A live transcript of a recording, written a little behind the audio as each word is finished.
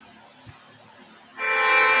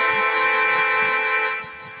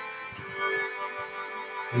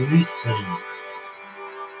Listen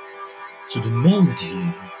to the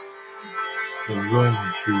melody that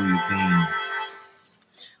run through your veins.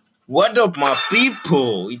 What up, my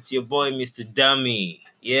people? It's your boy, Mr. Dummy.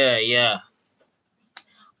 Yeah.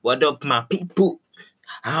 What up, my people?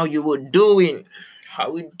 How you were doing?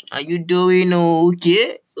 Are you doing?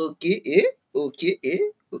 Okay.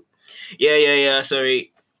 Yeah.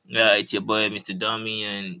 Sorry. Yeah, it's your boy, Mr. Dummy,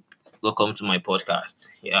 and welcome to my podcast.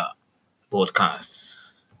 Yeah, podcasts.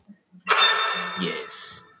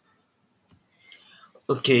 Yes.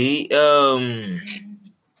 Okay.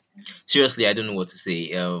 Seriously, I don't know what to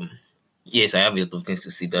say. Yes, I have a lot of things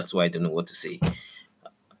to say. That's why I don't know what to say.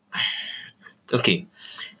 Okay,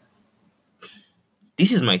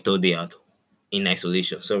 this is my third day out in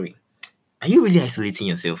isolation. Sorry. Are you really isolating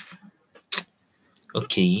yourself?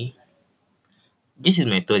 Okay, this is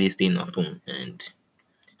my third day staying at home, and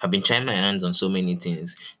I've been trying my hands on so many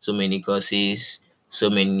things, so many courses, so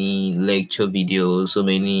many lecture videos, so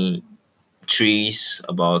many trees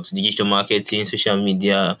about digital marketing, social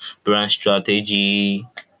media, brand strategy,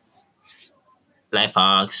 life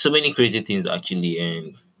hacks, so many crazy things actually.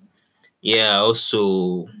 And yeah,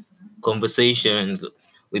 also conversations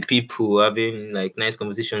with people, having like nice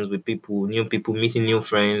conversations with people, new people, meeting new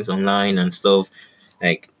friends online and stuff.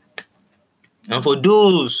 Like, and for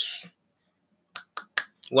those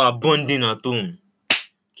who are bonding at home,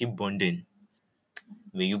 keep bonding.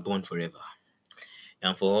 May you bond forever.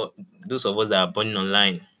 And for those of us that are bonding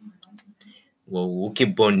online, well, we'll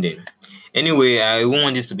keep bonding. Anyway, I won't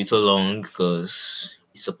want this to be too long because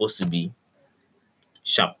it's supposed to be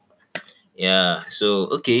sharp. Yeah. So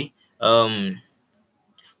okay.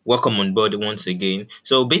 Welcome on board once again.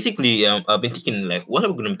 So basically, I've been thinking like, what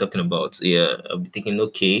are we going to be talking about? Yeah, I've been thinking,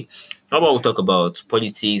 okay, how about we talk about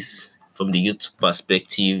politics from the youth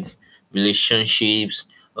perspective, relationships,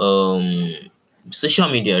 um, social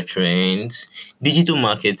media trends, digital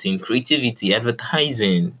marketing, creativity,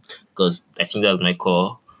 advertising, because I think that's my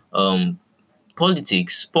core.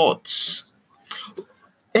 Politics, sports.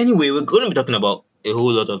 Anyway, we're going to be talking about a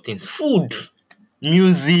whole lot of things: food,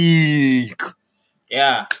 music.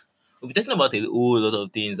 Yeah, we'll be talking about a whole lot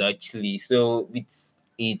of things actually. So it's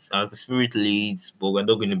as the spirit leads, but we're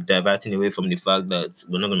not going to be diverting away from the fact that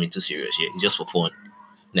we're not going to be too serious here. It's just for fun,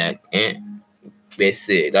 like let's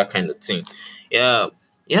say that kind of thing. Yeah,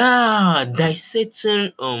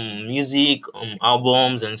 dissecting music,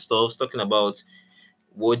 albums and stuff. Talking about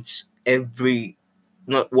what every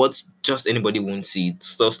not what just anybody won't see,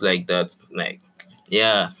 stuff like that. Like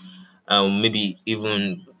yeah, maybe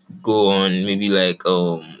even go on maybe like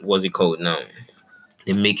what's it called now,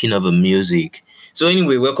 the making of a music. So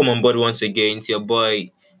anyway, welcome on board once again. It's your boy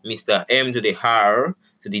Mr. M to the R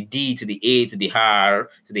to the D to the A to the R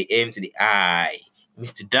to the M to the I,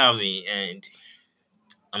 Mr. Dummy. And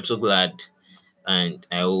I'm so glad, and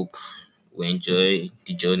I hope we enjoy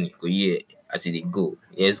the journey. Go yeah, as it go.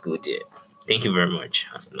 Let's go there. Thank you very much.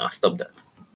 Now stop that.